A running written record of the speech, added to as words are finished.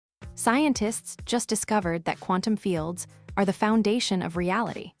Scientists just discovered that quantum fields are the foundation of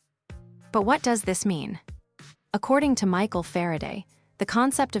reality. But what does this mean? According to Michael Faraday, the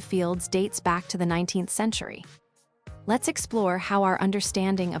concept of fields dates back to the 19th century. Let's explore how our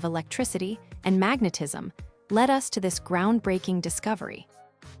understanding of electricity and magnetism led us to this groundbreaking discovery.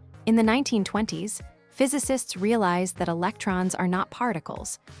 In the 1920s, physicists realized that electrons are not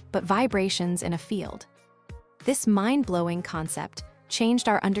particles, but vibrations in a field. This mind-blowing concept changed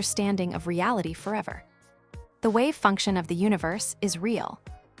our understanding of reality forever. The wave function of the universe is real.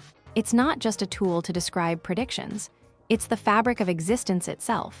 It's not just a tool to describe predictions, it's the fabric of existence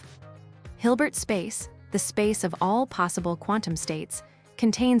itself. Hilbert space, the space of all possible quantum states,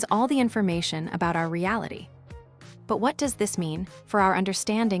 contains all the information about our reality. But what does this mean for our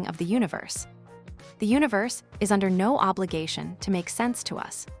understanding of the universe? The universe is under no obligation to make sense to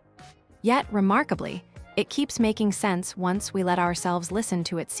us. Yet, remarkably, it keeps making sense once we let ourselves listen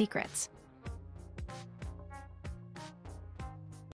to its secrets.